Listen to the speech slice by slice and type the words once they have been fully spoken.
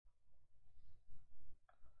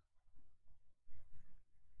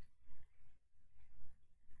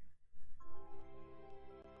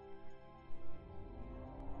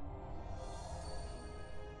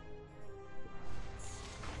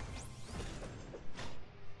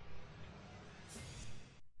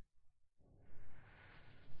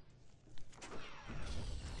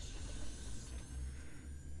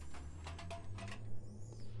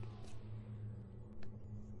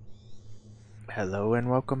Hello and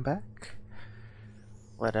welcome back.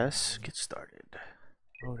 Let us get started.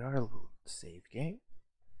 Load our save game.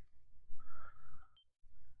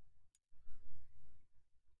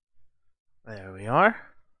 There we are.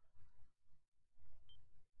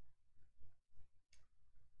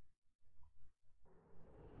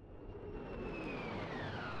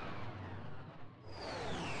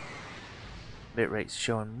 Bitrate's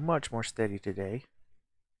showing much more steady today.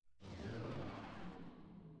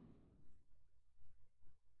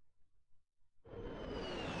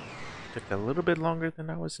 Took a little bit longer than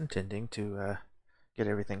I was intending to get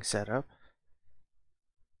everything set up.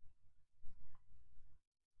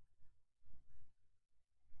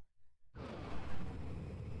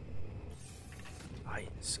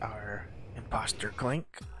 It's our imposter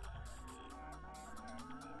Clank.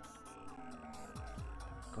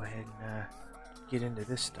 Go ahead and get into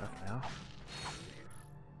this stuff now.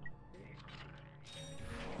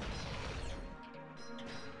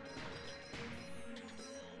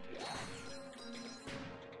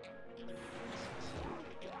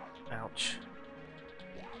 Ouch.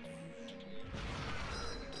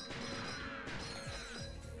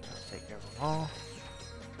 I'll take care of them all.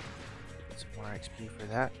 Get some more XP for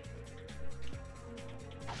that.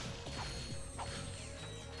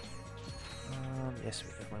 Yes, we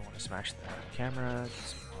definitely want to smash the camera, get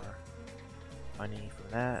some more money for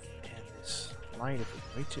that, and this light if we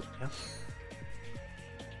can reach it. Yep.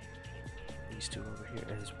 These two over here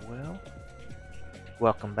as well.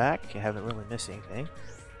 Welcome back. You haven't really missed anything.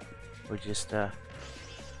 We just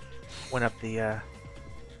went up the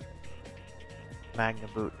Magna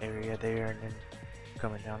boot area there and then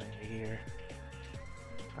coming down into here.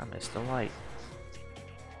 I missed the light.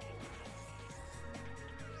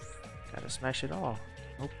 Gotta smash it all.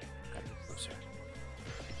 Nope, gotta get closer.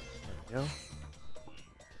 There we go.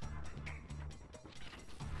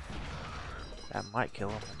 That might kill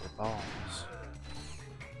him with the balls.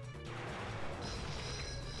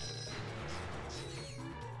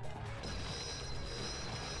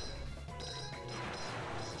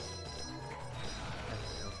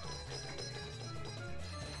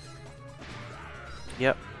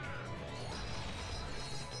 Yep.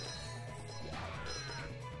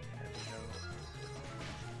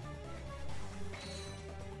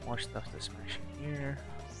 More stuff to smash in here.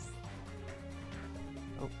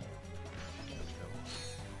 Oh, there we go.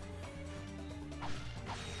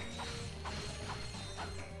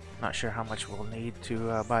 Not sure how much we'll need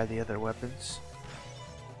to buy the other weapons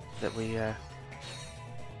that we, or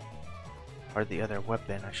the other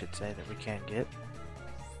weapon, I should say, that we can get.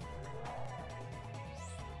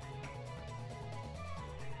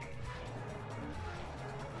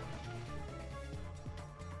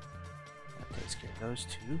 Let's get those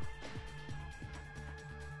two.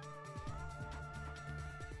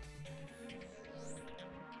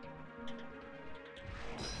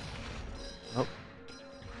 Oh.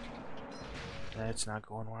 That's not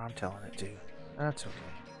going where I'm telling it to. That's okay.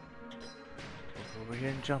 Go over here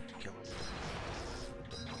and jump and kill him.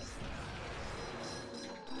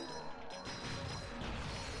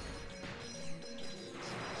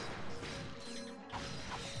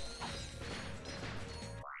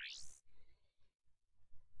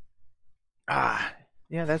 Ah,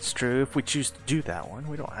 yeah, that's true. If we choose to do that one,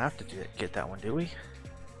 we don't have to get that one, do we?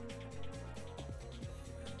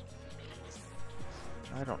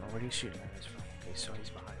 I don't know where he's shooting at us from. Okay, so he's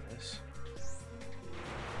behind us.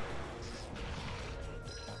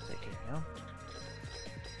 I'll take care of him.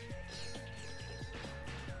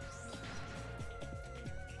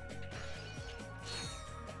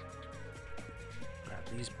 Grab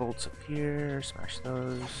these bolts up here, smash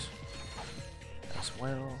those as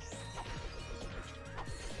well.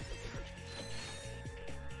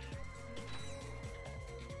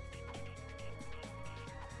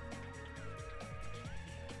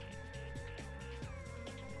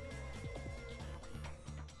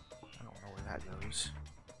 Goes.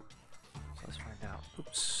 So let's find out.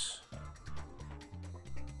 Oops.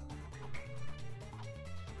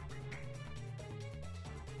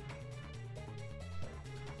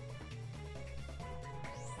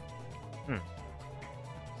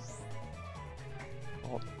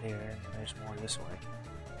 Vault there, and there's more this way.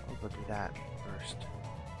 We'll go do that first.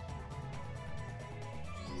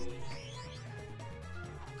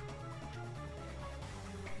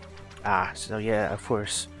 Ah, so yeah, of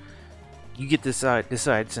course. You get to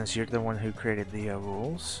decide since you're the one who created the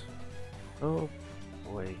rules. Oh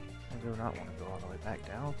boy, I do not want to go all the way back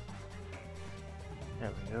down. There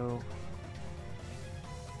we go.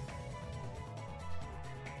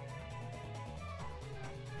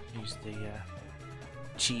 Use the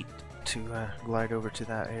cheat to glide over to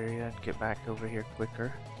that area and get back over here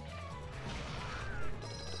quicker.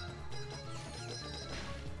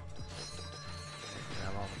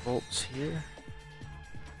 Grab all the bolts here.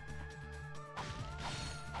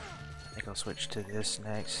 I think I'll switch to this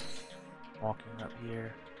next. Walking up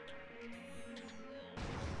here.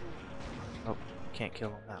 Oh, can't kill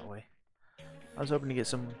him that way. I was hoping to get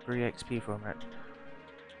some free XP from it.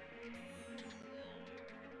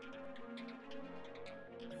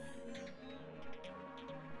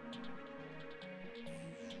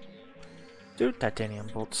 Dude, titanium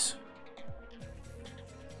bolts.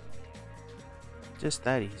 Just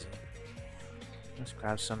that easy. Let's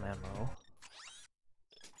grab some ammo.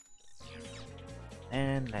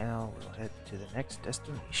 And now we'll head to the next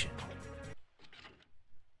destination.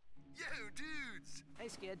 Yo, dudes! Hey,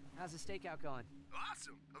 Skid. How's the stakeout going?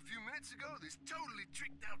 Awesome! A few minutes ago, this totally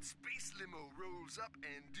tricked out space limo rolls up,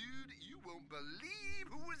 and dude, you won't believe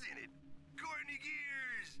who was in it! Courtney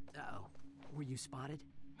Gears! Uh-oh. Were you spotted?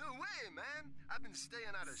 No way, man! I've been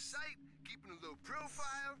staying out of sight, keeping a low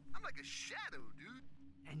profile. I'm like a shadow, dude.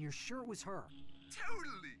 And you're sure it was her?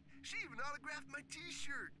 Totally! She even autographed my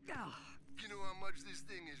t-shirt. Oh. You know how much this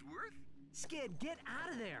thing is worth? Skid, get out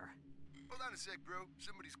of there! Hold on a sec, bro.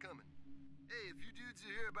 Somebody's coming. Hey, if you dudes are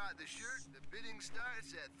here about the shirt, the bidding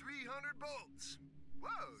starts at 300 bolts.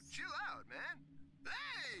 Whoa, chill out, man.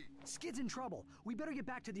 Hey! Skid's in trouble. We better get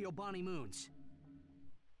back to the Obani Moons.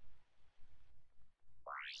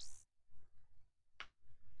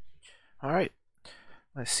 Alright.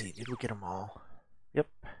 Let's see. Did we get them all? Yep.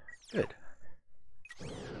 Good.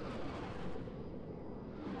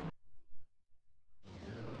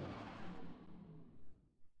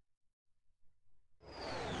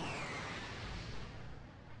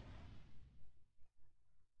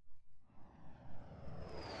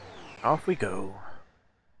 Off we go.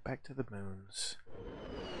 Back to the moons.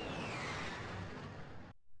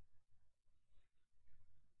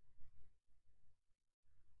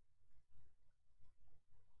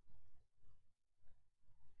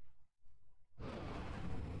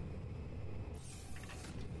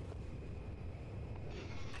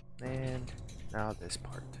 And now this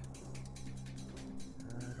part.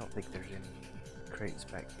 I don't think there's any crates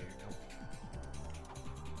back here. Nope.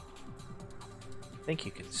 I think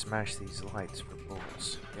you can smash these lights for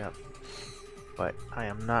bolts. Yep. But I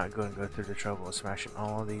am not going to go through the trouble of smashing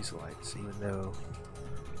all of these lights, even though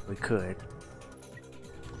we could.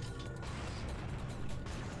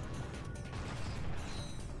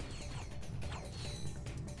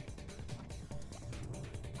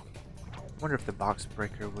 Wonder if the box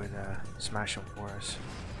breaker would smash them for us.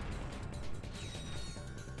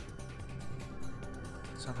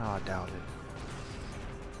 Somehow I doubt it.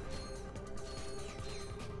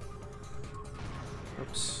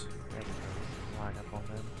 Oops. There we go. Line up on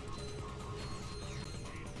them.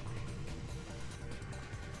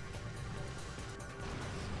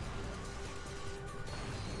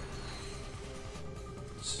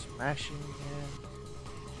 Smashing again.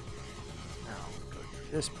 Now we'll go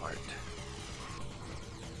to this part.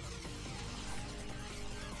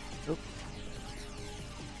 Oop.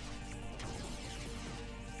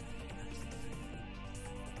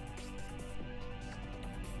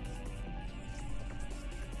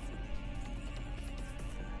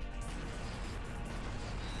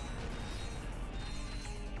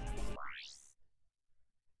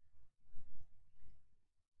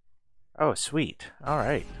 Oh, sweet.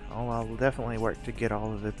 Alright. Well, I'll definitely work to get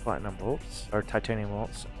all of the platinum bolts, or titanium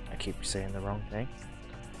bolts. I keep saying the wrong thing.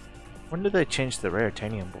 When did they change the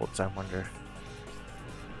raritanium bolts, I wonder?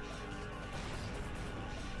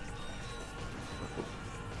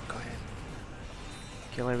 Go ahead.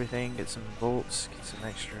 Kill everything, get some bolts, get some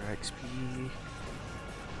extra XP.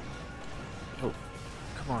 Oh,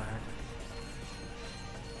 come on.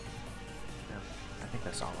 No, I think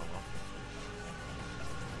that's all of them.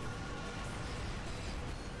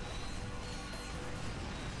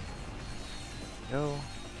 Go.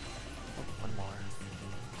 Oh, one more.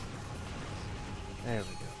 There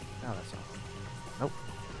we go. Now that's all. Nope.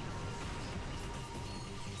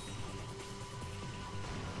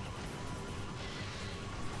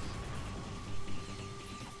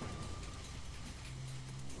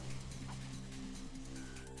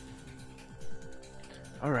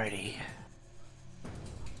 Alrighty.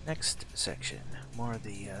 Next section. More of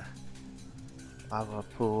the lava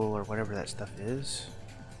pool or whatever that stuff is.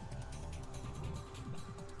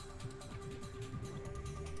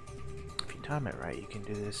 Time it right, you can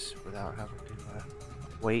do this without having to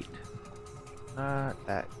wait. Not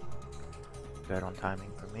that good on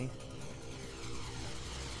timing for me.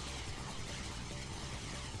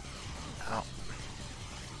 Ow.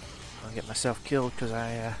 gonna get myself killed because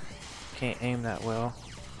I can't aim that well.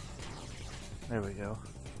 There we go.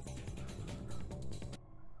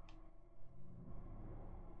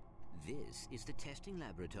 This is the testing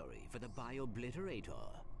laboratory for the Biobliterator.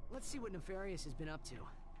 Let's see what Nefarious has been up to.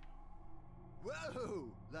 Whoa!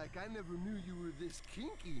 Like I never knew you were this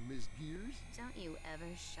kinky, Miss Gears. Don't you ever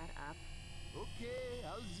shut up. Okay,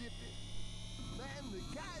 I'll zip it. Man,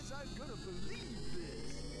 the guys aren't gonna believe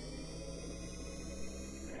this.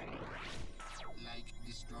 Like,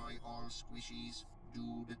 destroy all squishies,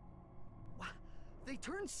 dude. What? They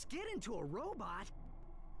turned Skid into a robot?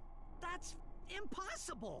 That's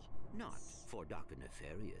impossible! Not for Dr.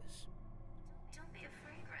 Nefarious. Don't be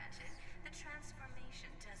afraid, Ratchet. The transformation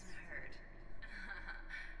doesn't hurt.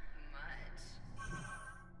 Much.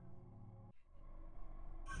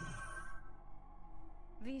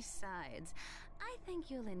 Besides, I think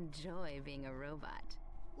you'll enjoy being a robot.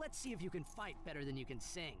 Let's see if you can fight better than you can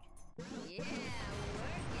sing. Yeah, work it.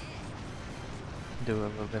 Do a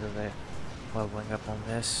little bit of that leveling up on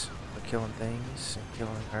this, for killing things and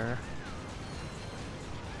killing her.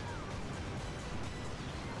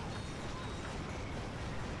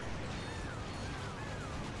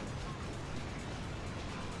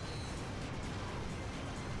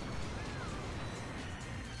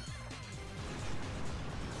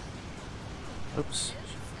 Oops.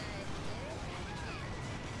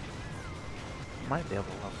 Might be able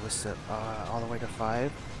to level this up all the way to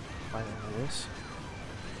 5 by the end of this.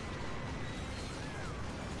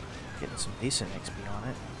 Getting some decent XP on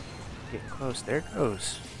it. Getting close. There it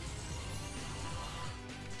goes.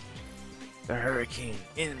 The Hurricane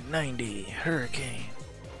N90 Hurricane.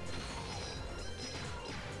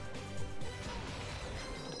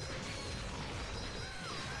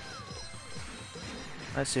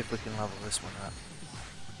 Let's see if we can level this one up.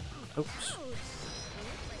 Oops.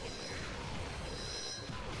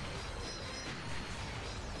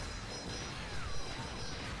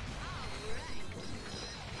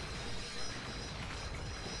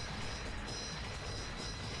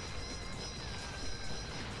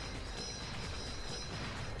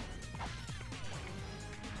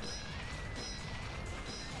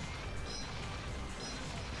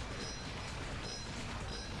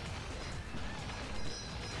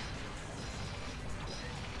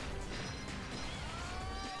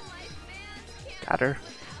 Got her.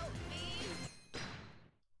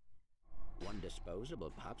 One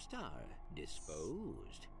disposable pop star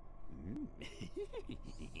disposed.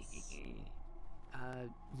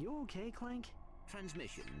 You okay, Clank?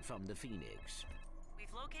 Transmission from the Phoenix.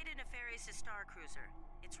 We've located Nefarious' star cruiser.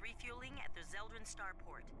 It's refueling at the Zeldrin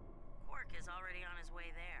starport. Quark is already on his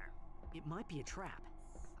way there. It might be a trap.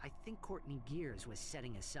 I think Courtney Gears was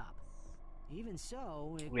setting us up. Even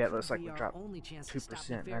so, it Yeah, it could looks like be we our dropped only chance to stop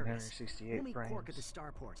 2%, Nefarious. 968 We'll meet Quark at the frames.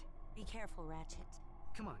 starport. Be careful, Ratchet.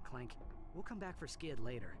 Come on, Clank. We'll come back for Skid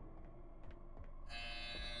later.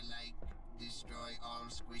 Like, destroy all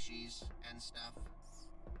squishies and stuff.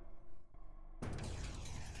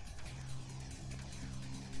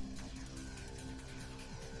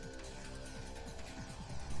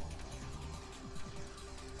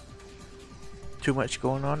 Too much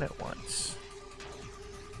going on at once.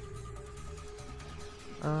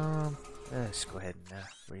 Let's go ahead and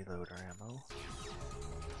reload our ammo.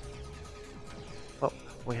 Oh,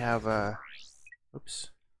 we have oops.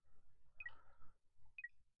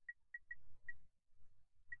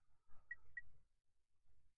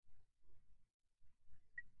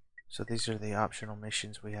 So these are the optional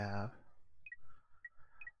missions we have.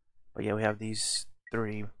 But yeah, we have these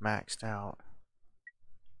 3 maxed out.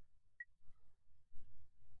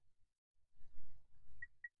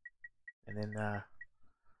 And then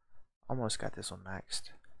almost got this one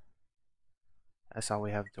maxed. That's all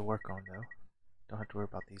we have to work on though. Don't have to worry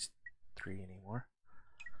about these 3 anymore.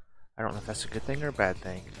 I don't know if that's a good thing or a bad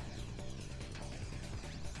thing.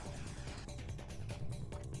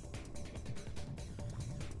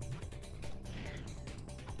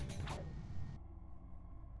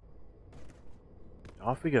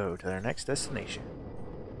 Off we go to their next destination.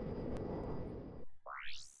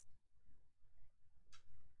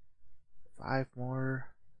 Five more.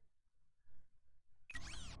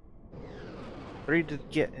 3 to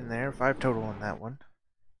get in there, 5 total on that one.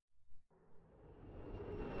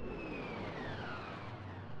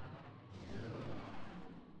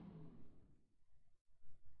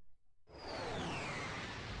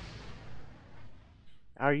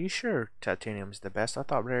 Are you sure Titanium's the best? I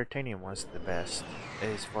thought Raritanium was the best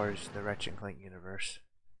as far as the Ratchet Clank universe.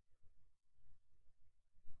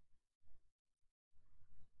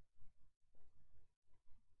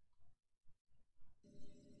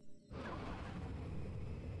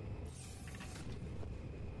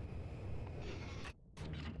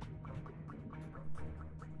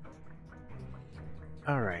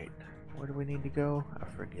 Alright, where do we need to go? I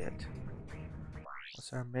forget.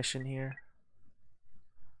 What's our mission here?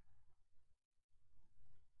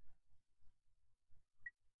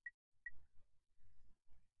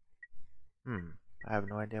 I have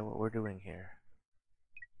no idea what we're doing here.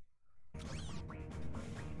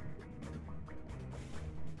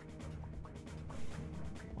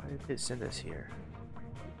 Why did it send us here?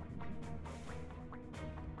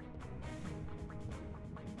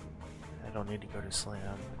 I don't need to go to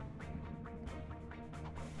Slam.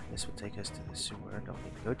 This would take us to the sewer. I don't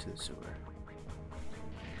need to go to the sewer.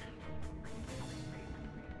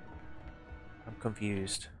 I'm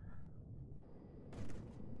confused.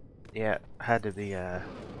 Yeah, had to be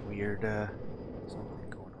weird something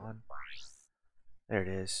going on. There it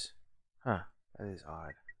is. Huh, that is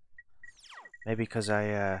odd. Maybe because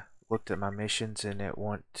I looked at my missions and it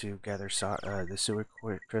want to gather the sewer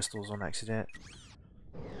crystals on accident.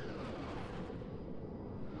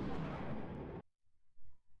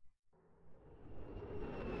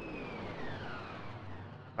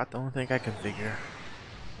 About the only thing I can figure.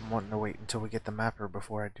 I'm wanting to wait until we get the mapper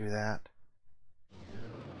before I do that.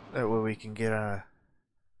 That way we can get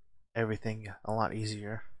everything a lot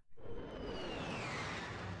easier.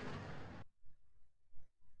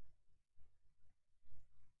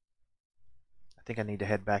 I think I need to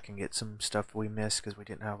head back and get some stuff we missed because we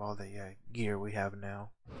didn't have all the gear we have now.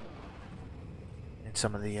 In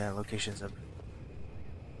some of the locations I've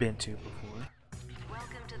been to before.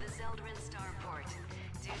 Welcome to the Zeldrin Starport.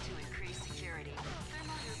 Due to increased security,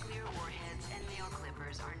 thermonuclear warheads and nail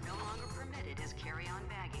clippers are no longer permitted as carry-on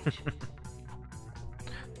baggage.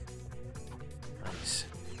 Nice.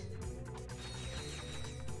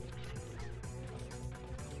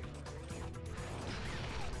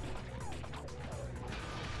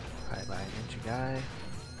 Bye-bye, ninja guy.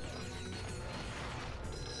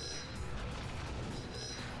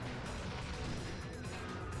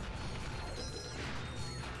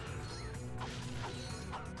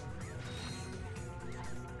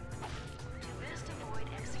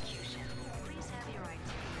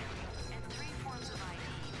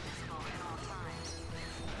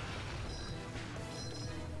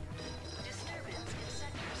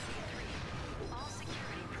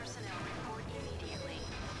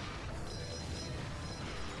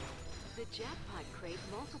 The jackpot crate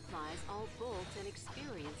multiplies all bolts and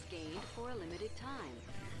experience gained for a limited time.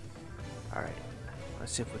 Alright,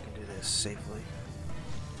 let's see if we can do this safely.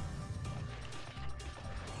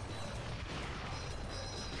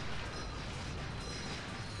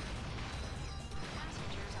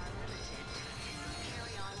 Passengers are limited to 2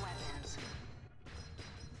 carry-on weapons.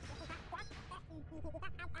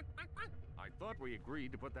 I thought we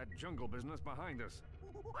agreed to put that jungle business behind us.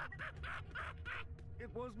 It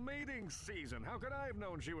was mating season. How could I have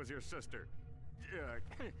known she was your sister?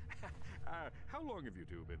 How long have you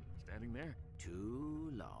two been standing there?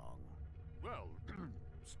 Too long. Well,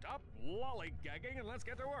 stop lollygagging and let's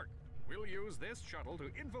get to work. We'll use this shuttle to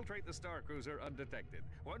infiltrate the Star Cruiser undetected.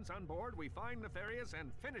 Once on board, we find Nefarious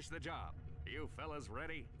and finish the job. You fellas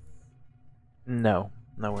ready? No,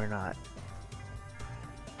 we're not.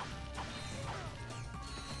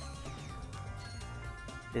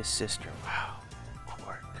 His sister, wow.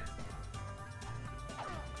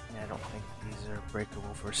 I don't think these are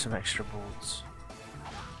breakable for some extra bolts.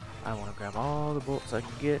 I want to grab all the bolts I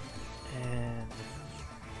can get and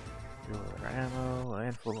do other ammo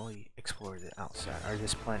and fully explore the outside, or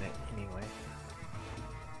this planet anyway.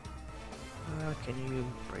 Can you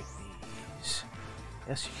break these?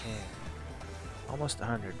 Yes, you can. Almost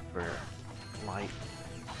 100 for light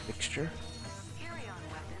fixture. Carry-on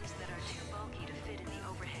weapons that are too bulky to fit in the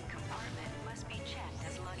overhead compartment must be checked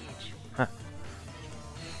as luggage. Huh.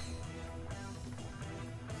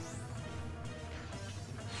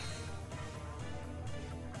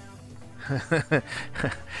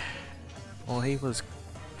 Well, he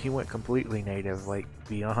went completely native, like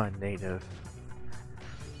beyond native.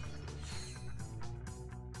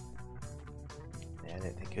 Yeah, I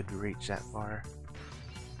didn't think it could reach that far.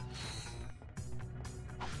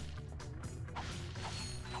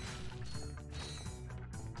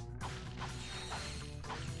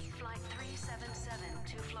 Flight 377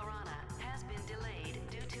 to Florana has been delayed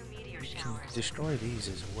due to meteor You can showers. destroy these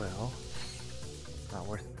as well. Not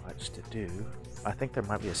worth much to do. I think there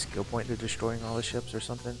might be a skill point to destroying all the ships or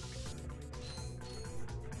something.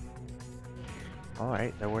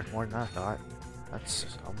 Alright, they're worth more than I thought.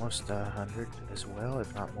 That's almost 100 as well,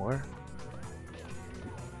 if not more.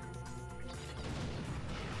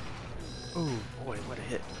 Ooh, boy, what a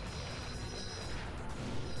hit.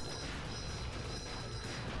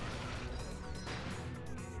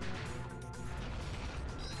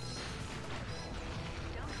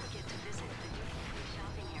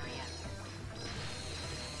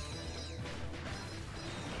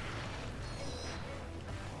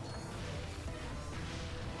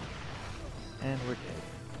 And we're dead.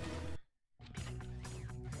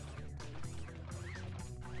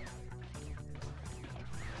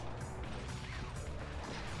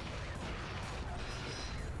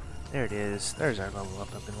 There it is. There's our level up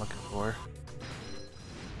I've been looking for.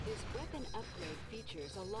 This weapon upgrade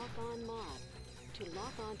features a lock-on mod. To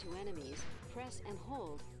lock onto enemies, press and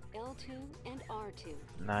hold L2 and R2.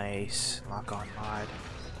 Nice. Lock on mod.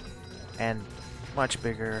 And much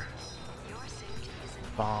bigger Your safety is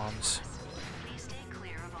in bombs. Please stay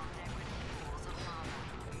clear of all decorative pools of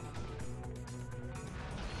lava.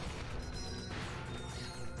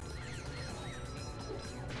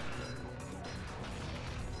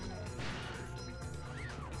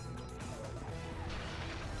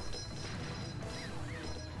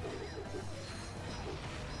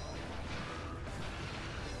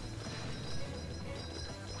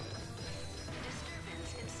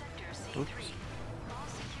 Disturbance in Sector C3. Oops. All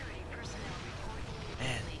security personnel report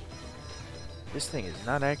Man, immediately. this thing is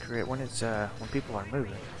not accurate when it's when people are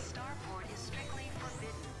moving. The starport is strictly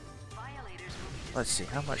forbidden. Violators will be Let's see,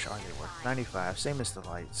 how much are they worth? 95, same as the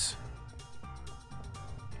lights.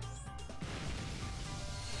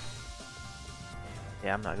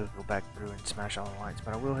 Yeah, I'm not gonna go back through and smash all the lights,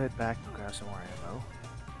 but I will head back and grab some more ammo.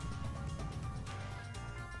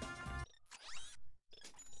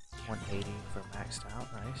 180 for maxed out,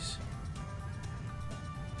 nice.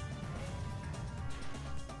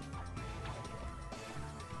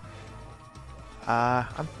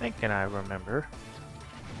 I'm thinking I remember.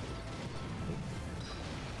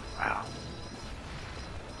 Wow.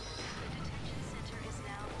 The detention center is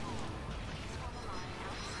now full. Please form a line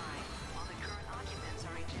outside while the current occupants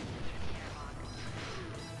are ejected through the airlock.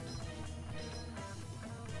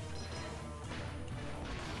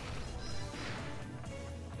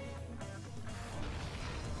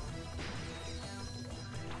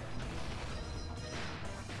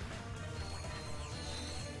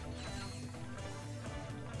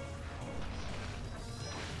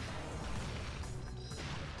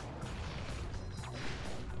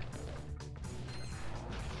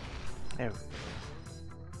 There we go.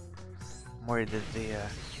 I'm worried that the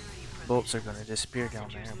bolts are going to disappear down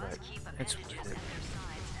there, Passengers but must keep it's appendages worth at it. their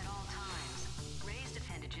sides at all times. Raised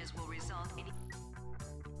appendages will result in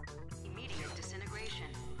immediate disintegration.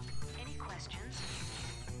 Any questions?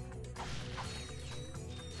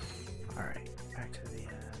 Alright, back to the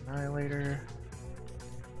Annihilator.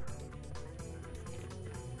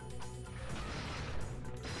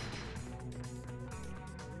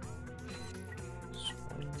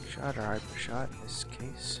 Swing shot or hyper shot in this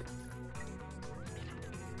case.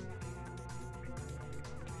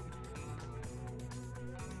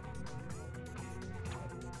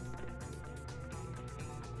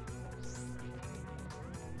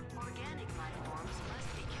 Organic life forms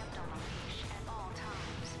must be kept on a leash at all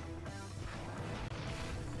times.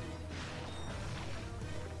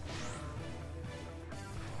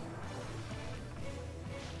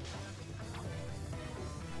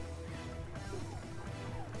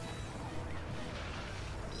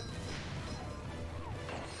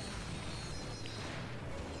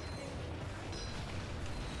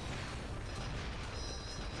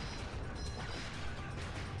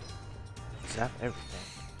 Zap everything.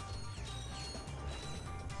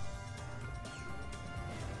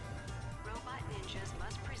 Robot ninjas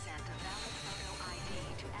must present a valid photo ID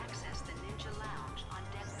to access the Ninja Lounge on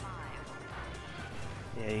Deck 5.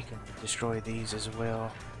 Yeah, you can destroy these as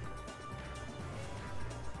well.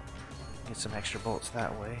 Get some extra bolts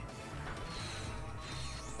that way.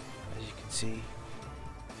 As you can see.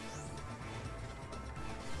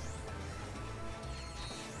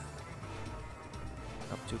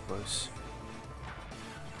 Up too close.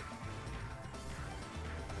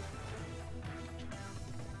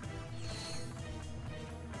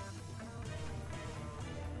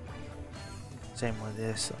 Same with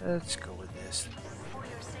this. Let's go with this. For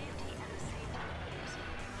your safety and the safety of others,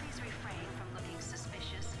 please refrain from looking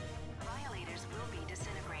suspicious. Violators will be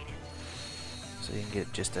disintegrated. So you can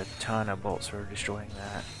get just a ton of bolts for destroying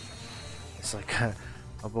that. It's like a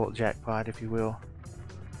bolt jackpot, if you will.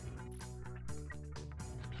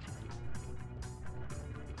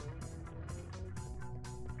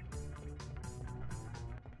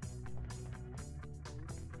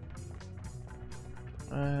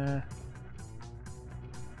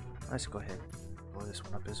 Let's go ahead and blow this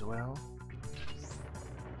one up as well.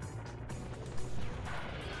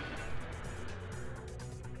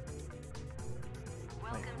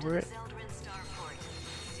 Welcome to we're the at- Zeldrin Starport.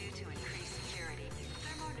 Due to increased security,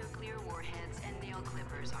 thermonuclear warheads and nail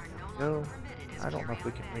clippers are no No, longer permitted as I don't know if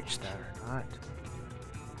we can carry-on reach that baggage. or not.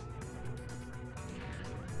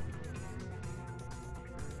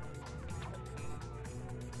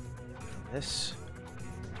 this.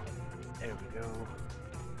 There we go.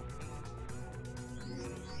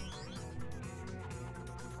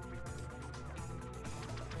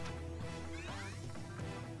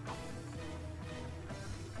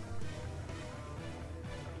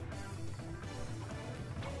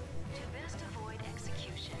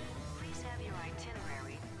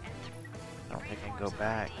 I don't think I can go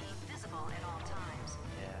back.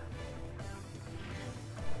 Yeah.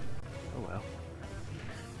 Oh well.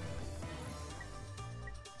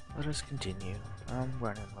 Let us continue. I'm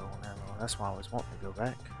running low on ammo. That's why I was wanting to go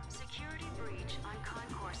back. Security breach on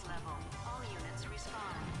concourse level. All units respond.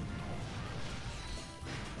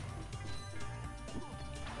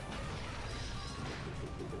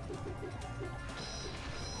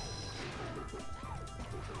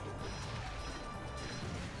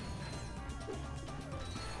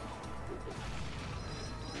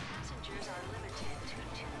 Passengers are limited to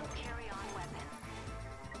 2 carry-on weapons.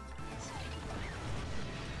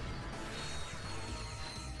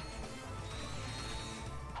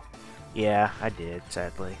 Yeah, I did,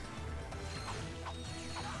 sadly.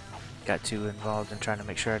 Got too involved in trying to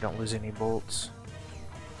make sure I don't lose any bolts.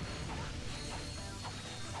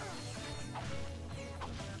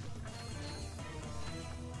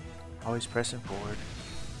 Always pressing forward.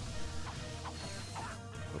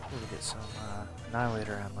 Hopefully we get some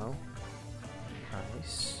Annihilator ammo.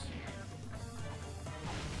 Nice.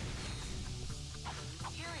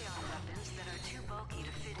 Carry-on weapons that are too bulky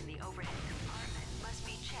to fit in the overhead compartment must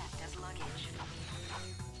be checked as luggage.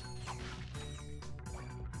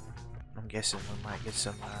 I'm guessing we might get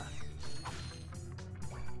some,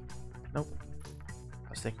 nope. I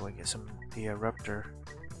was thinking we'd get some, the Eruptor.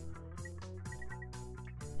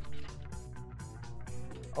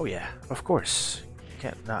 Oh yeah, of course.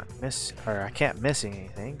 Can't not miss, or I can't miss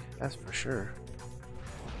anything, that's for sure.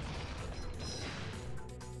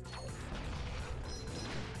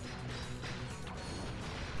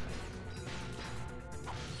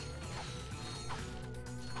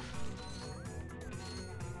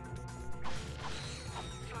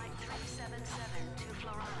 Flight 377 to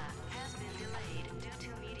Florana has been delayed due to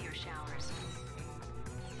meteor showers.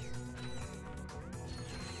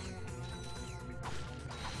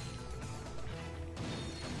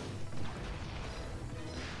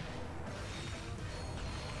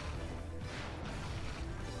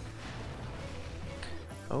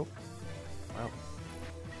 Oh, well,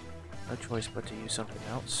 no choice but to use something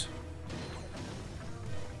else.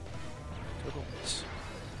 Total miss.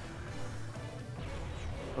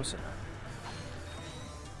 Close enough.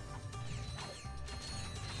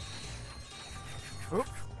 Oop.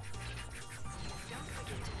 Don't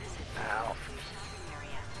forget to visit the Ow. free shopping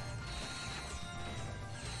area.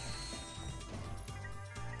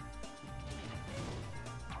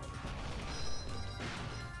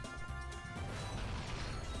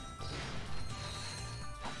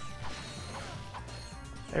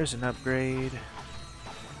 There's an upgrade.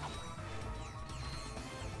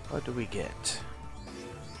 What do we get?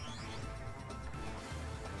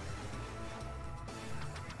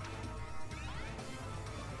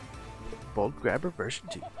 Bolt Grabber version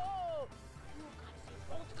 2. Oh, you got the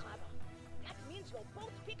bolt grabber. That means your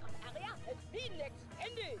bolt pickup area has been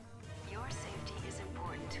extended. Your safety is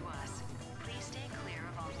important to us. Please stay clear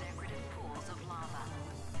of all decorative pools of lava.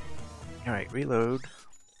 Alright, reload.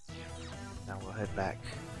 Now we'll head back.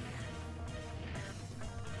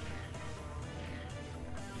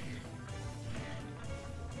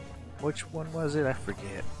 Which one was it? I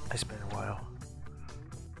forget. It's been a while.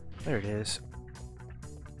 There it is.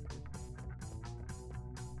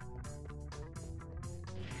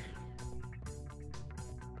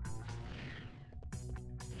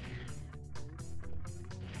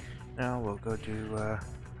 Now we'll go do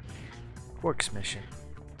Quark's mission.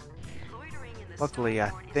 Loitering in the Luckily, I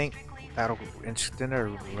starport is think strictly that'll forbidden. extend our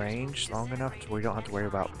range long enough to where we don't have to worry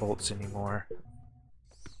about bolts anymore.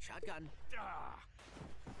 Shotgun.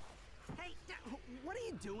 Hey, what are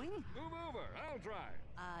you doing? Move over, I'll drive.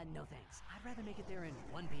 No thanks. I'd rather make it there in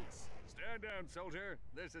one piece. Stand down, soldier.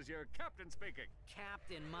 This is your captain speaking.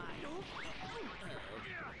 Captain Mine.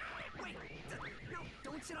 Wait! No,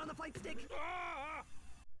 don't sit on the flight stick! Ah!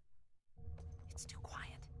 It's too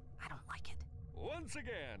quiet. I don't like it. Once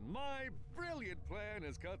again, my brilliant plan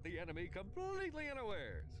has caught the enemy completely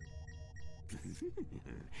unawares.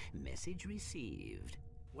 Message received.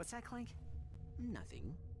 What's that, Clank?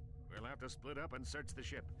 Nothing. We'll have to split up and search the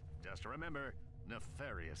ship. Just remember,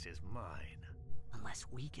 Nefarious is mine. Unless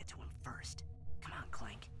we get to him first. Come on,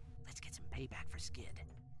 Clank. Let's get some payback for Skid.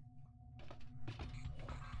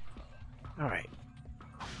 Alright.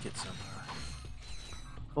 Get some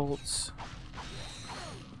bolts.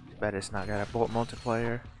 Bet it's not got a bolt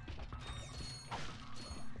multiplier.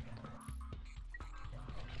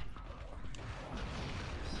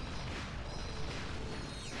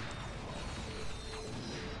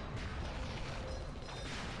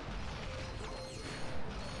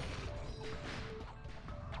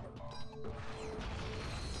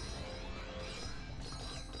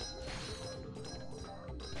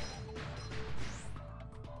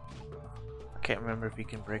 I can't remember if you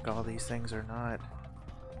can break all these things or not.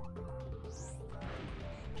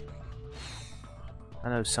 I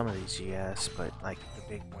know some of these yes, but like the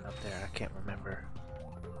big one up there, I can't remember.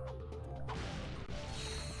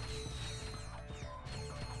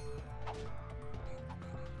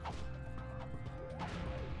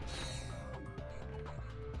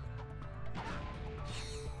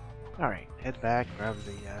 Alright, head back, grab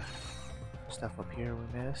the stuff up here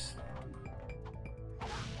we missed.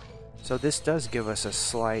 So this does give us a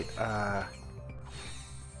slight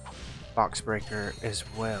box breaker as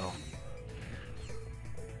well.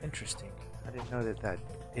 Interesting. I didn't know that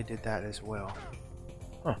it did that as well.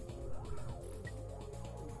 Huh.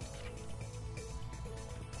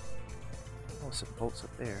 Oh, some bolts up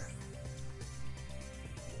there.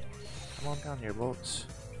 Come on down here, bolts.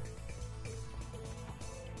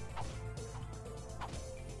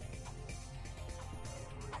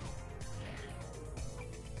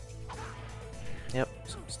 Yep,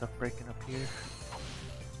 some stuff breaking up here.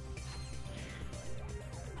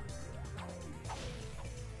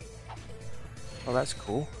 Oh, that's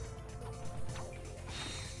cool.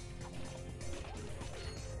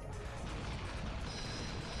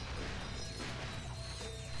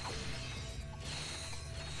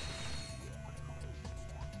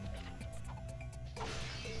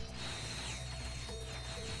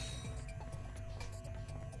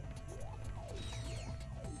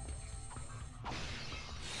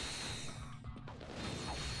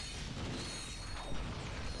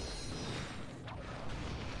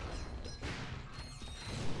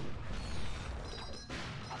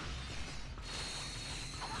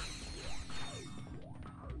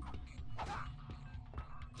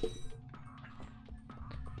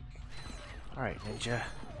 Alright, ninja.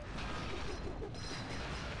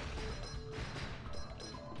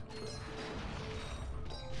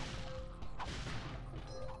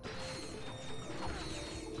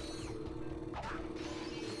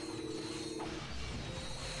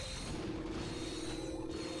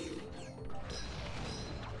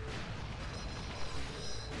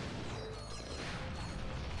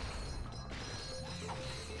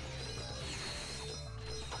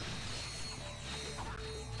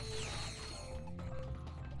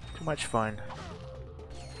 Too much fun.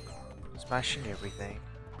 Smashing everything.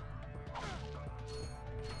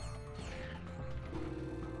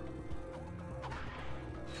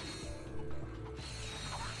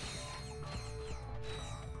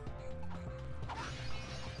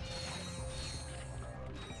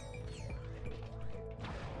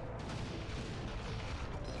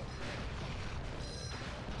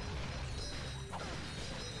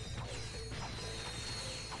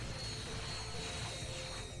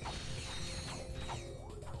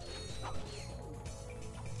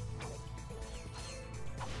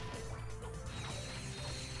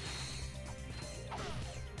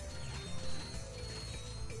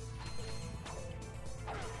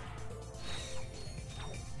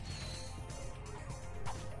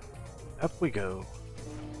 Up we go.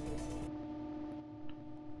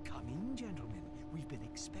 Come in, gentlemen. We've been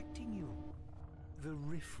expecting you. The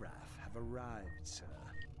riffraff have arrived, sir.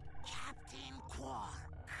 Captain Quark,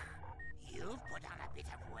 you've put on a bit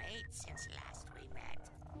of weight since last we met.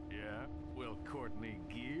 Yeah? Well, Courtney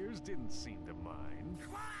Gears didn't seem to mind.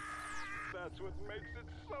 That's what makes it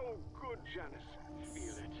so good, Janice.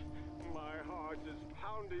 Feel it. My heart is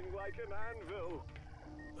pounding like an anvil.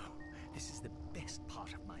 Oh, this is the best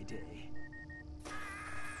part of my day.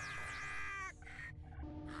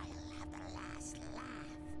 I'll have the last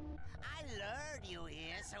laugh. I lured you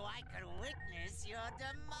here so I could witness your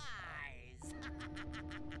demise.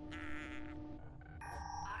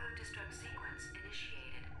 Auto-destruct sequence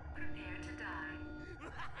initiated. Prepare to die.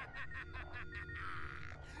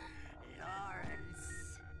 Lawrence,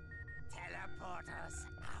 teleport us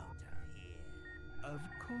out of here. Of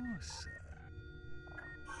course, sir.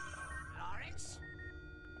 Lawrence?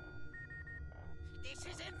 This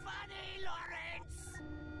isn't funny, Lawrence!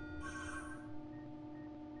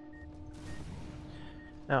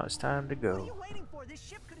 Now it's time to go. What are you waiting for? This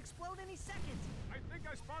ship could explode any second. I think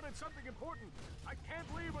I spotted something important. I can't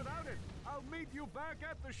leave without it. I'll meet you back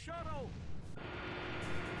at the shuttle.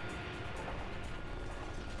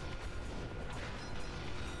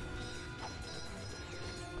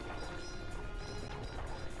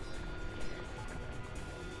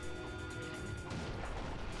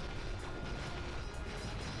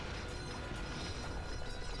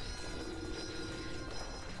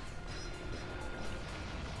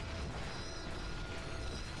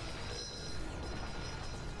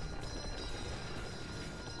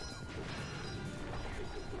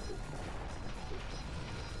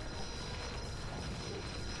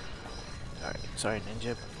 Sorry,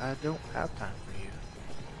 Ninja, but I don't have time for you.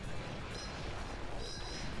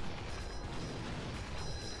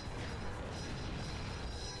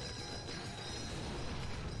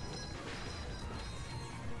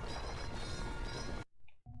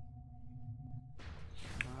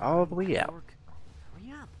 All the way out.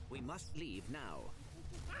 Hurry up. We must leave now.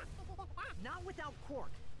 Not without Quark.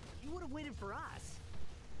 He would have waited for us.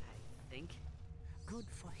 I think. Good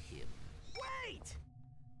for him. Wait!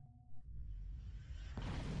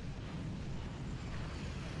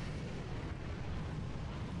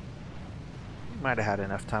 We might have had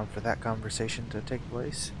enough time for that conversation to take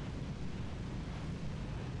place.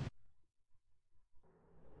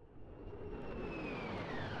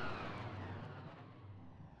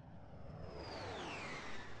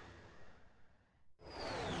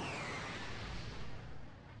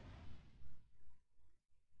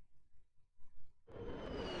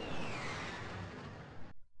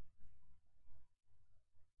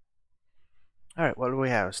 Alright, what do we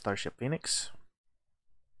have? Starship Phoenix.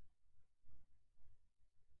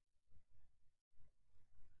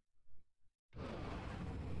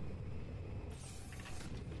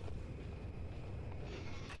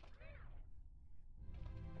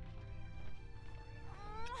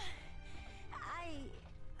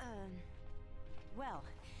 Well,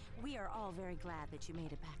 we are all very glad that you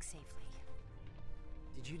made it back safely.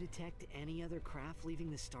 Did you detect any other craft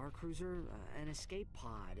leaving the Star Cruiser? An escape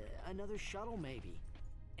pod? Another shuttle, maybe?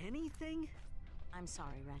 Anything? I'm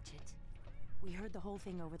sorry, Ratchet. We heard the whole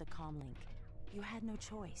thing over the comlink. You had no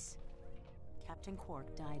choice. Captain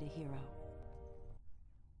Quark died a hero.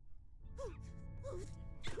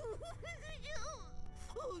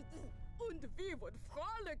 Und wir would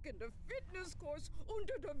frolic in the fitness course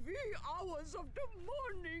unter the wee hours of the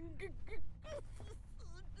morning.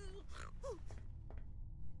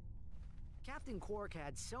 Captain Quark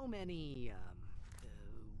had so many,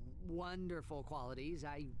 wonderful qualities,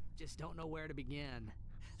 I just don't know where to begin.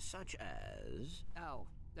 Such as? Oh,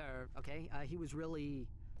 okay, he was really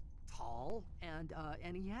tall, and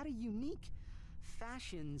he had a unique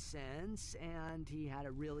fashion sense, and he had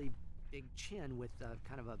a really big chin with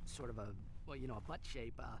kind of a sort of a, well, you know, a butt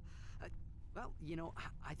shape. Well, you know,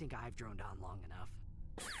 I think I've droned on long enough.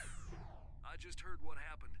 I just heard what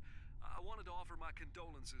happened. I wanted to offer my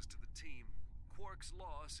condolences to the team. Quark's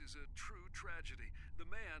loss is a true tragedy. The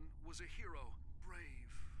man was a hero.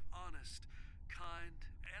 Brave, honest, kind,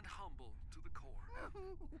 and humble to the core.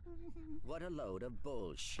 What a load of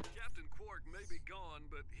bullshit. Captain Quark may be gone,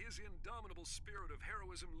 but his indomitable spirit of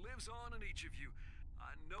heroism lives on in each of you.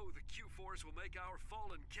 I know the Q-Force will make our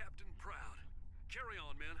fallen captain proud. Carry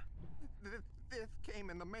on, men. This came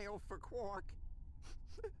in the mail for Quark.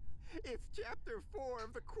 It's Chapter 4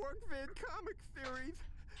 of the Quarkvid comic series.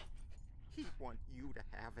 He'd want you to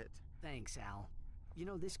have it. Thanks, Al. You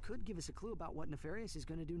know, this could give us a clue about what Nefarious is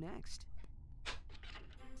going to do next.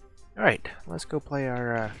 Alright, let's go play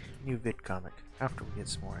our new vid comic after we get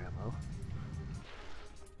some more ammo.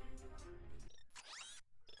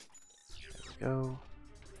 There we go.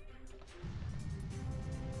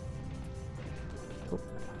 Oh.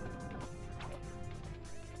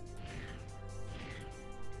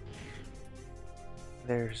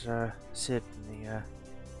 There's Sid in the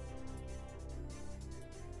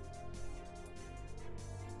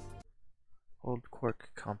old Quark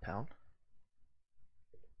compound.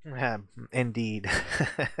 Indeed.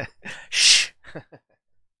 Shh.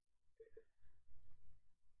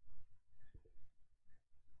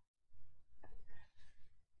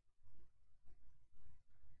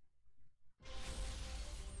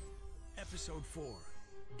 Episode 4.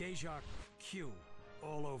 Deja Q.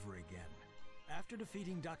 All over again. After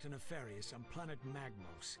defeating Dr. Nefarious on planet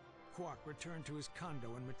Magmos, Quark returned to his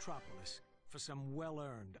condo in Metropolis for some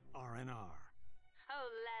well-earned R&R. Oh,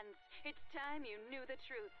 Lance, it's time you knew the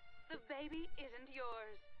truth. The baby isn't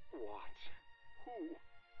yours. What?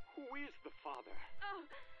 Who is the father? Oh,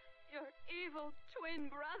 your evil twin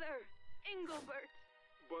brother, Engelbert.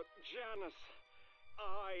 But Janice,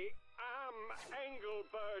 I am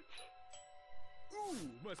Engelbert.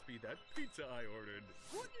 Ooh, must be that pizza I ordered.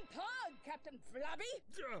 Guten Tag, Captain Flabby.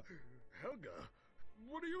 Helga,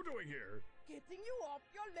 what are you doing here? Getting you off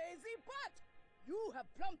your lazy butt. You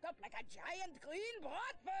have plumped up like a giant green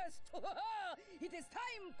bratwurst. It is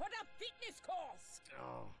time for the fitness course.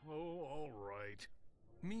 Oh, all right.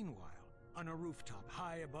 Meanwhile, on a rooftop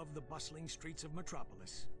high above the bustling streets of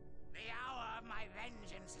Metropolis. The hour of my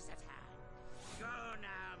vengeance is at hand. Go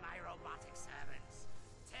now, my robotic servants.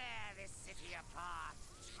 Tear this city apart.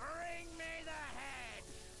 Bring me the head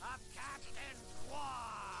of Captain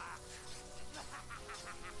Quark.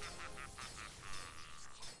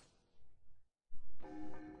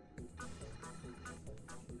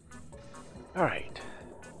 Alright.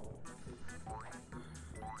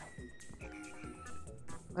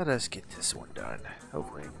 Let us get this one done.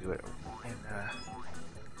 Hopefully I can do it in,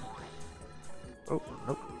 oh,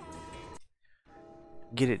 nope.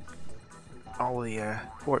 Get it, all the,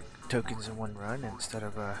 port tokens in one run instead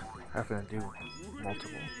of, having to do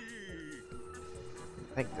multiple.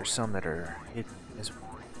 I think there's some that are hidden as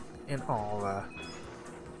in all,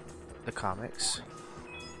 the comics.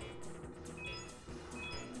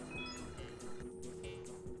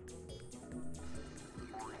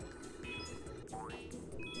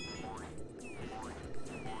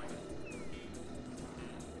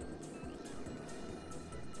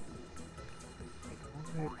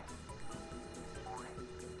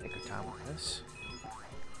 Take our time on this.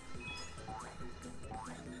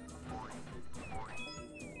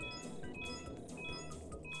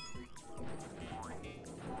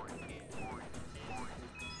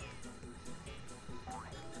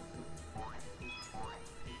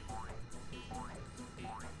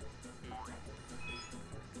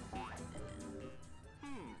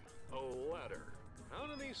 A ladder. How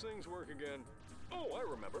do these things work again? Oh, I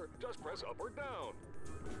remember. Just press up or down.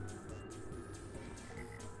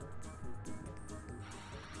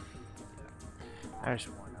 There's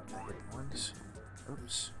one of the hidden ones.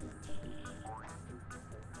 Oops.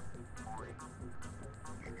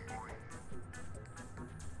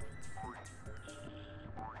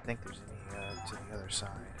 I think there's any to the other side.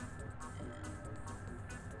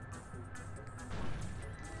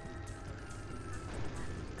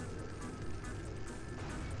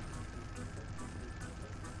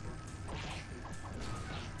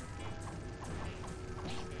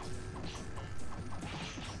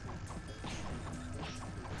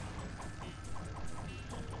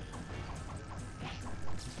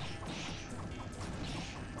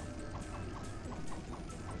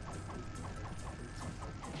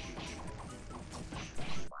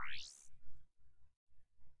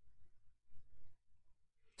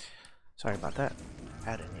 Sorry about that.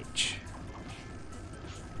 Had an itch.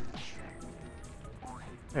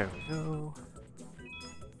 There we go.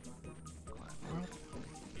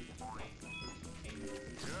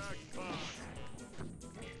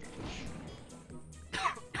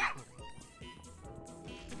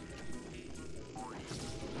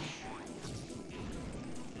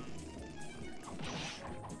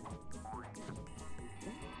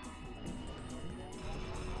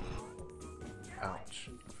 Ouch.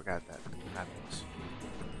 Forgot that happens.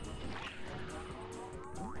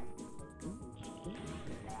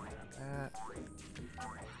 That.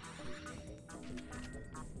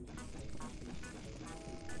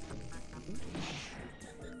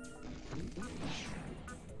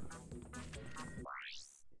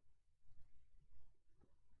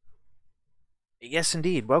 Yes,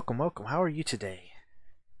 indeed. Welcome, welcome. How are you today?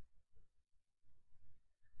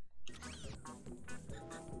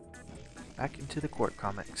 Back into the Court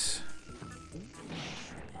comics.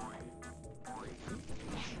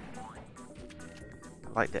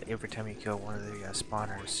 I like that every time you kill one of the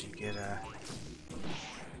spawners, you get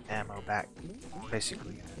ammo back,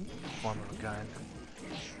 basically in the form of a gun.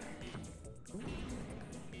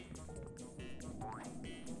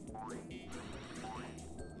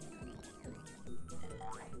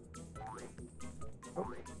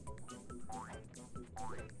 Oh.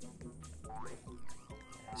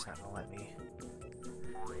 It's not gonna let me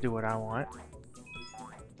do what I want.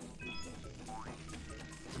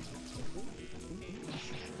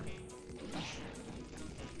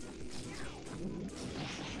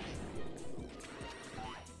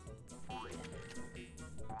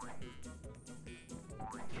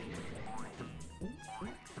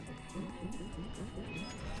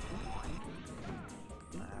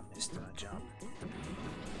 I missed a jump.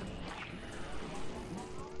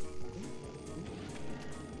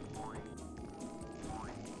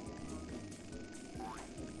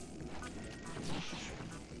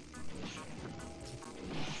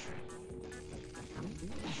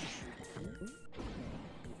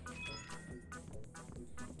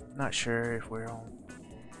 Not sure if we're on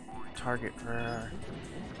target for our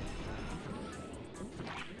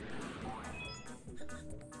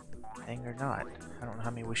thing or not. I don't know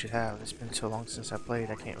how many we should have. It's been so long since I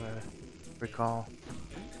played, I can't really recall.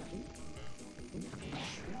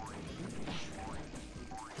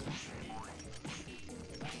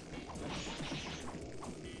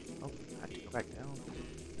 Oh, I have to go back down.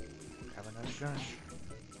 Grab another gun.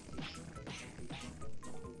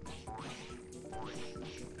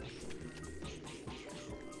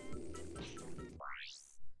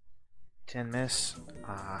 Miss.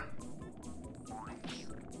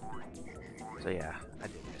 So yeah, I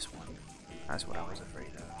did miss one. That's what I was afraid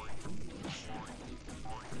of.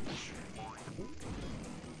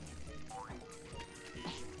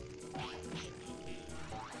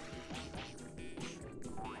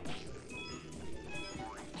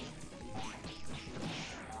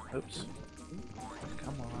 Oops.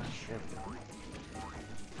 Come on. There we go.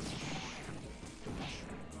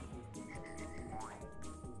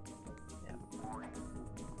 Yep.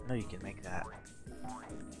 I know you can make that.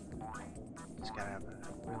 Just gotta have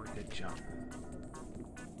a really good jump.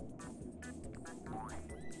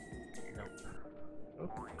 Nope. Oh.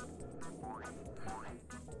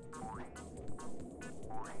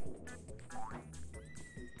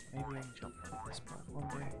 Maybe I can jump from this platform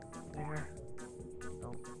there.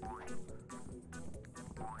 Nope. There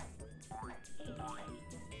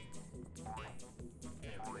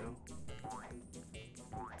we go.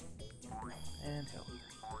 And help.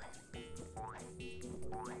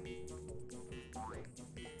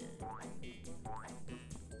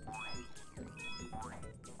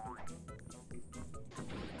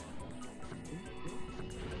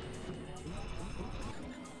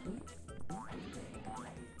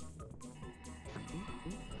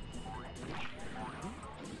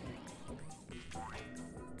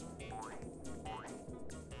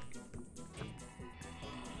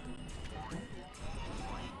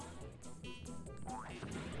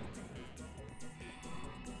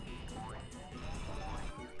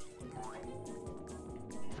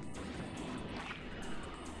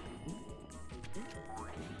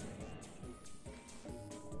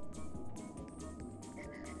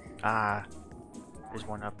 Ah, there's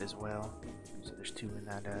one up as well. So there's two in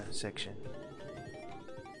that section.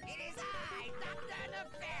 It is I, Dr.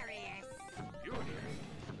 Nefarious. You're here.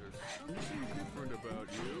 There's something different about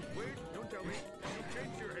you. Wait, don't tell me. You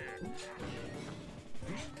changed your hair.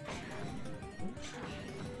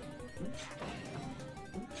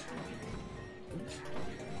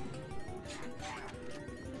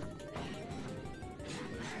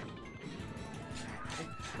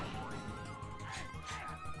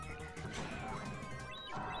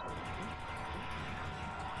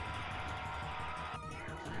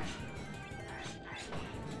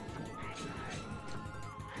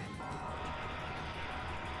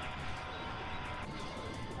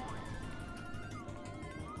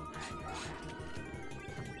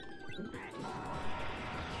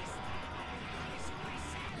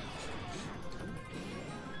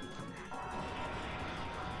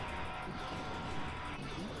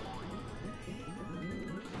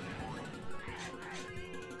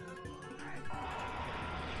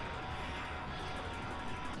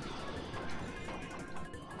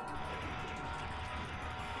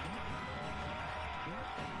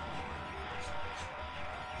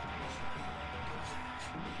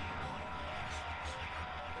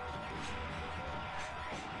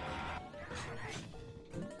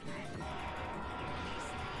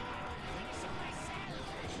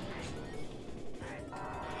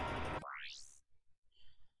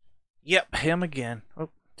 Yep, him again. Oh,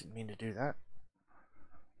 didn't mean to do that.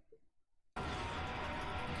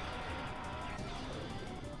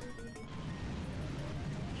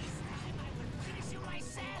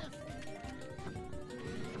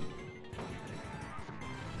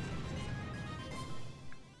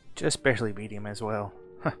 Just barely beat him as well.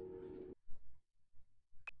 Huh.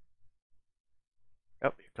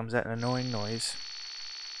 Oh, here comes that annoying noise.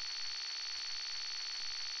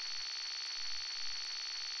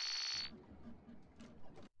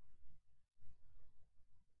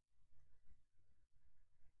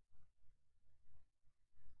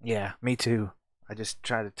 Yeah, me too. I just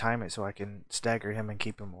try to time it so I can stagger him and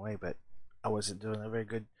keep him away, but I wasn't doing a very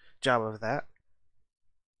good job of that.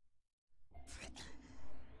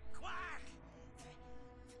 Quark!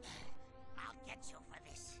 I'll get you for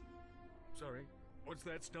this. Sorry, what's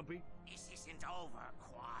that, Stumpy? This isn't over,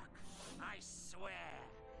 Quark. I swear,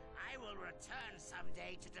 I will return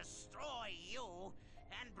someday to destroy you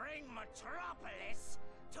and bring Metropolis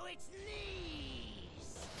to its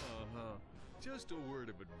knees. Uh-huh. Just a word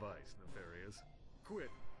of advice, Nefarious.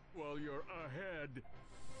 Quit while you're ahead.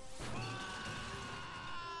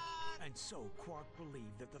 And so Quark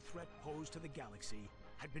believed that the threat posed to the galaxy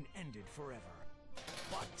had been ended forever.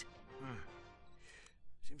 But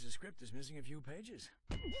seems the script is missing a few pages.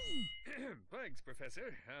 Thanks,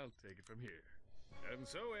 Professor. I'll take it from here. And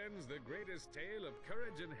so ends the greatest tale of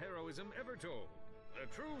courage and heroism ever told. The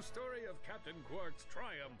true story of Captain Quark's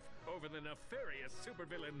triumph over the nefarious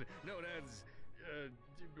supervillain known as,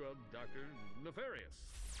 well, Dr. Nefarious.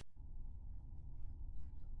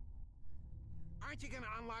 Aren't you gonna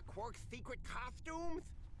unlock Quark's secret costumes?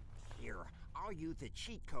 Here, I'll use the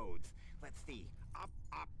cheat codes. Let's see. Up,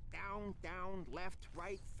 up, down, down, left,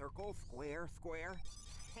 right, circle, square, square.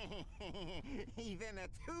 Even a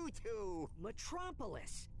tutu.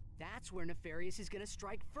 Metropolis! That's where Nefarious is gonna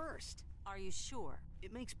strike first. Are you sure?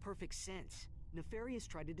 It makes perfect sense. Nefarious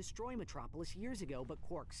tried to destroy Metropolis years ago, but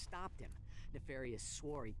Quark stopped him. Nefarious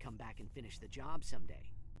swore he'd come back and finish the job someday.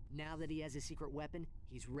 Now that he has a secret weapon,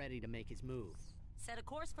 he's ready to make his move. Set a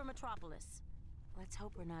course for Metropolis. Let's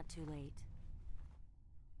hope we're not too late.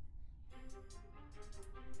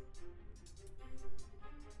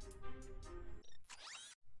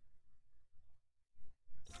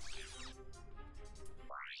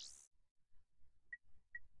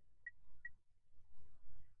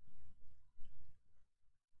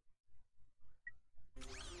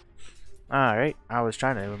 Alright, I was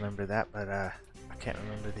trying to remember that, but I can't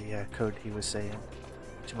remember the code he was saying.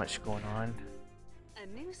 Too much going on. A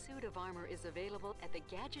new suit of armor is available at the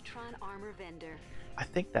Gadgetron armor vendor. I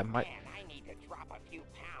think that might... Man, I need to drop a few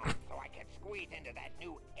pounds so I can squeeze into that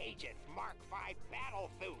new Aegis Mark V battle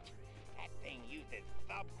suit. That thing uses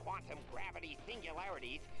sub-quantum gravity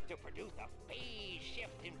singularities to produce a phase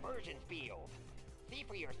shift inversion field. See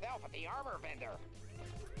for yourself at the armor vendor.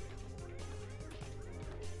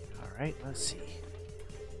 Alright, let's see.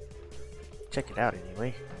 Check it out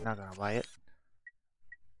anyway. I'm not gonna buy it.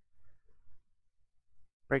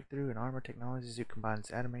 Breakthrough in armor technologies. It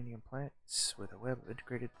combines adamantium plants with a web of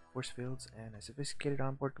integrated force fields and a sophisticated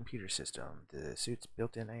onboard computer system. The suit's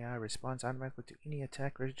built-in AI responds automatically to any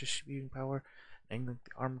attack, redistributing power, angling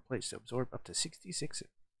the armor plates to absorb up to 66%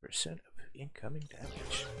 of incoming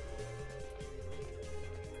damage.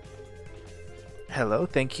 Hello,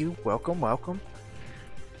 thank you, welcome, welcome.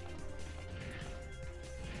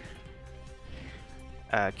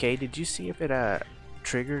 Kay, did you see if it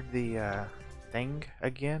triggered the thing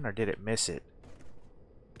again, or did it miss it?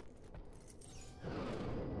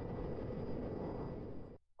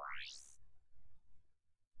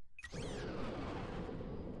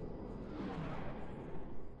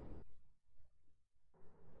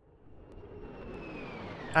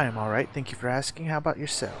 I am alright, thank you for asking. How about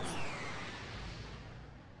yourself?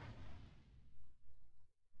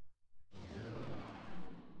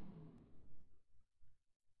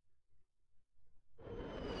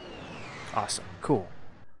 Awesome, cool.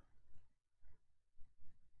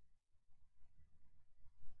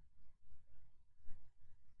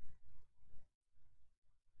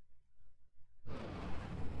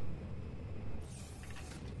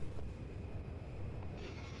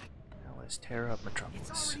 Now let's tear up Metropolis.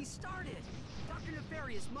 It's already started! Dr.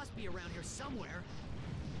 Nefarious must be around here somewhere.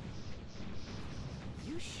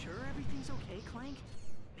 You sure everything's okay, Clank?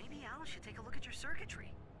 Maybe Al should take a look at your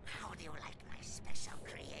circuitry. How do you like my special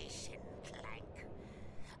creation, Clank?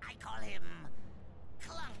 I call him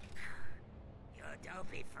Clunk. Your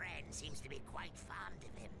dopey friend seems to be quite fond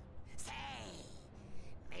of him. Say,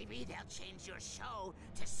 maybe they'll change your show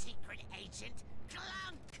to Secret Agent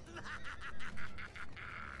Clunk.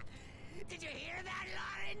 Did you hear that,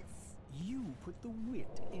 Lawrence? You put the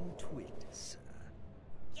wit into it, sir.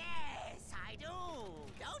 Yes, I do,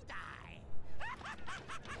 don't I?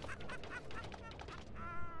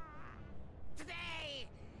 Today,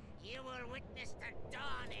 you will witness the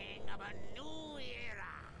dawning of a new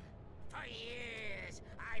era. For years,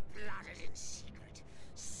 I plotted in secret,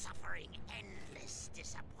 suffering endless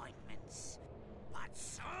disappointments. But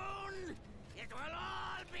soon, it will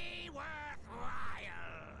all be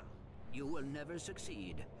worthwhile. You will never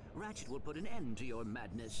succeed. Ratchet will put an end to your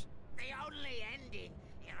madness. The only ending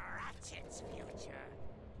in Ratchet's future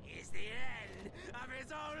is the end of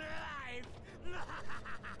his own life.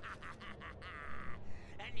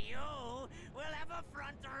 And you will have a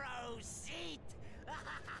front row seat.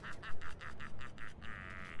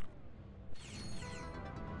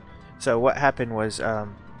 So what happened was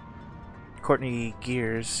Courtney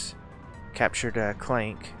Gears captured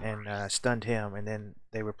Clank and stunned him, and then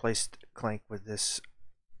they replaced Clank with this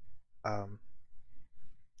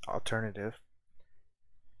alternative.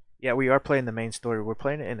 Yeah, we are playing the main story. We're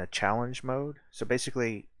playing it in a challenge mode. So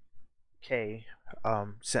basically, Kay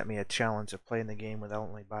sent me a challenge of playing the game with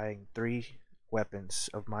only buying 3 weapons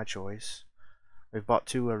of my choice. We've bought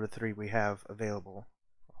 2 of the 3 we have available.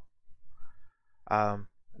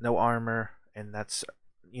 No armor, and that's,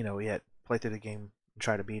 you know, we had play through the game and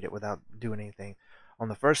try to beat it without doing anything. On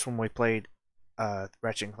the first one we played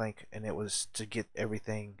Ratchet Clank, and it was to get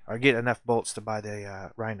everything, or get enough bolts to buy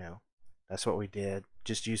the Rhino. That's what we did,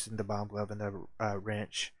 just using the bomb glove and the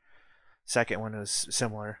wrench. Second one was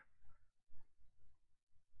similar.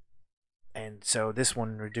 And so this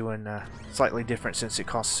one we're doing slightly different since it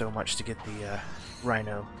costs so much to get the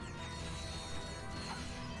Rhino.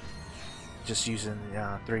 just using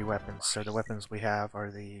 3 weapons. So the weapons we have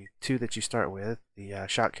are the 2 that you start with, the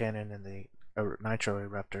shot cannon and the nitro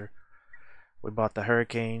eruptor. We bought the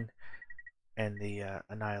hurricane and the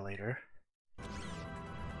annihilator.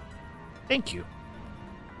 Thank you.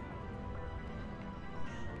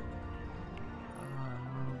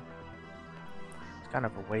 It's kind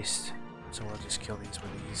of a waste, so we'll just kill these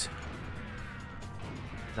with these.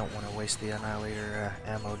 Don't want to waste the annihilator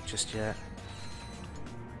ammo just yet.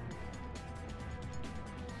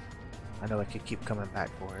 I know I could keep coming back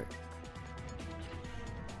for it.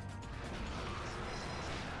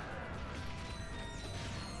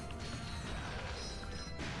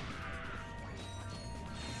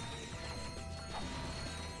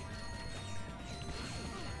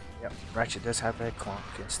 Yep, Ratchet does have a clunk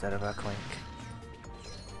instead of a clink.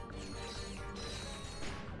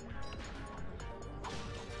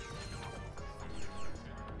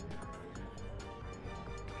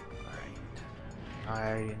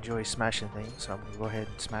 I enjoy smashing things, so I'm going to go ahead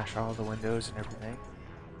and smash all the windows and everything.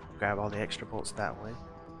 Grab all the extra bolts that way.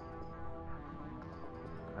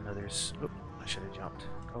 I know there's... Oop, I should have jumped.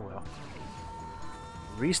 Oh well.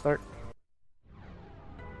 Restart.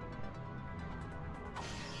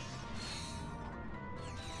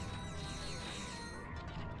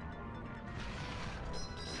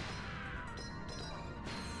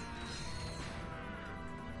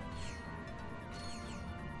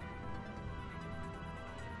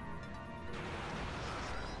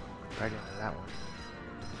 Right into that one.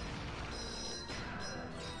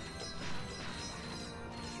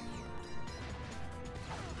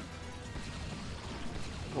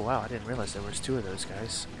 Oh wow, I didn't realize there was 2 of those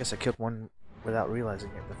guys. I guess I killed one without realizing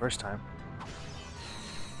it the first time.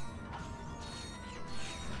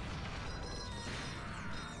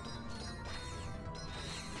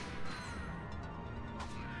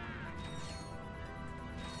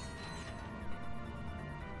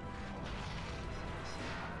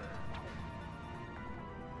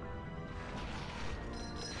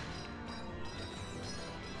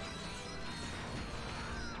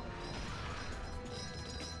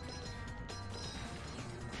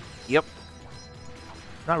 Yep.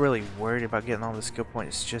 Not really worried about getting all the skill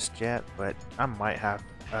points just yet, but I might have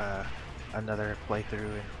another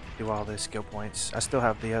playthrough and do all the skill points. I still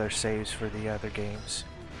have the other saves for the other games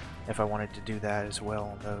if I wanted to do that as well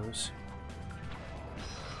on those.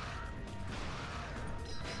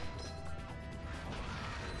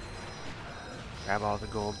 Grab all the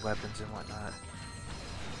gold weapons and whatnot.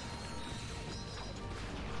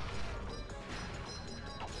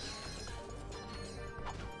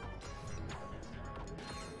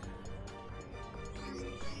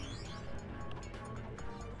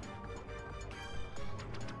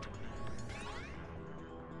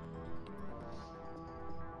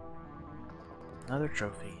 Another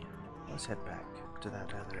trophy. Let's head back to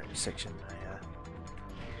that other section I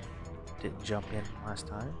didn't jump in last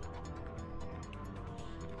time.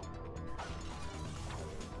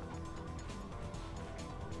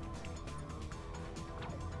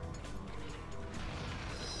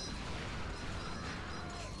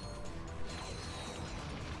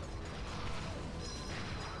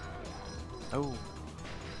 Oh,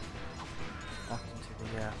 walked into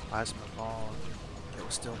the plasma ball that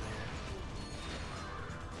was still there.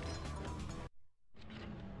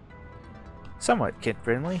 Somewhat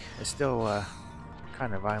kid-friendly. It's still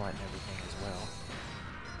kind of violent and everything as well.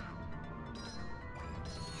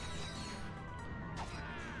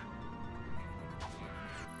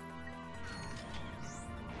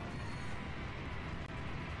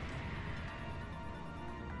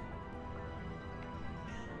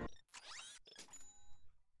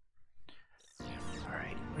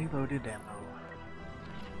 Alright, reloaded ammo.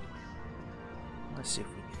 Let's see if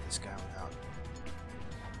we get this guy without...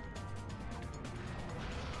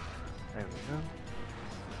 There we go.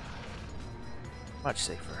 Much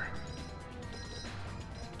safer.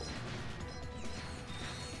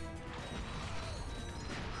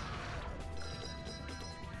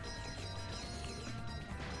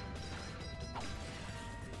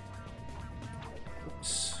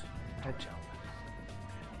 Oops. Head jump.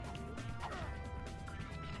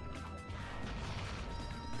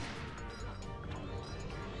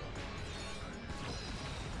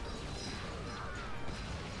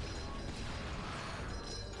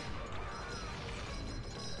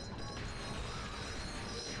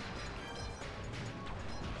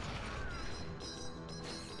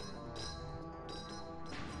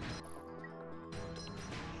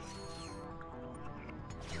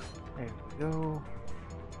 There we go.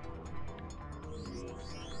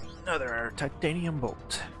 Another titanium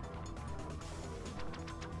bolt.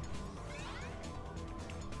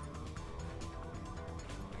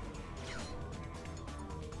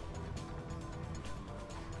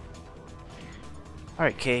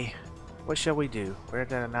 Alright, Kay, what shall we do? We're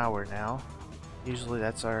at an hour now. Usually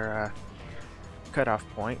that's our cutoff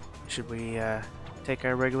point. Should we take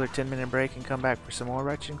our regular 10-minute break and come back for some more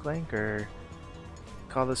Ratchet & Clank, or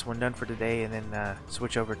call this one done for today and then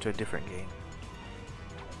switch over to a different game?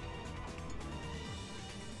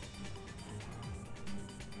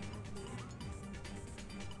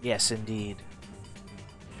 Yes, indeed.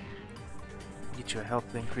 Get you a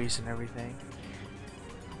health increase and everything.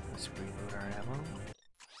 Let's reload our ammo.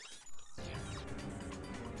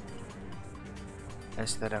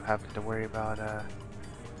 Instead of having to worry about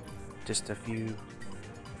just a few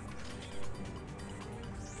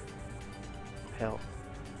health.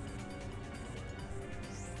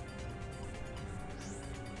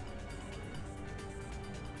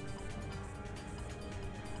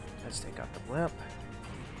 Let's take out the blimp.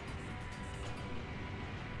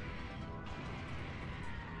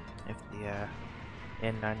 If the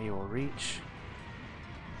N90 will reach.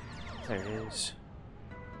 There it is.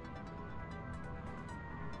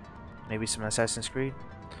 Maybe some Assassin's Creed.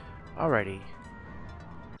 Alrighty.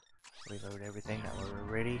 Reload everything that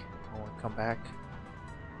we're ready when we come back.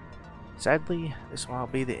 Sadly, this will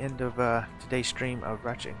be the end of today's stream of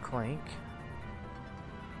Ratchet & Clank.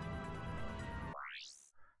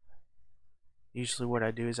 Usually what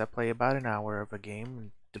I do is I play about an hour of a game,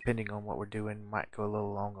 and depending on what we're doing, might go a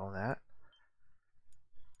little long on that.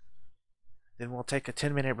 Then we'll take a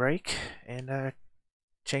 10-minute break and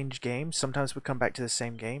change games. Sometimes we come back to the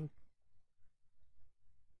same game.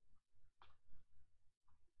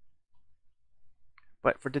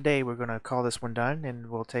 But for today, we're going to call this one done, and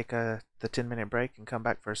we'll take the 10-minute break and come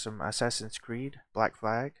back for some Assassin's Creed Black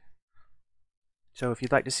Flag. So if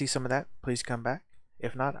you'd like to see some of that, please come back.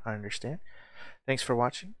 If not, I understand. Thanks for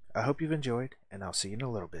watching. I hope you've enjoyed, and I'll see you in a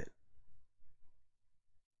little bit.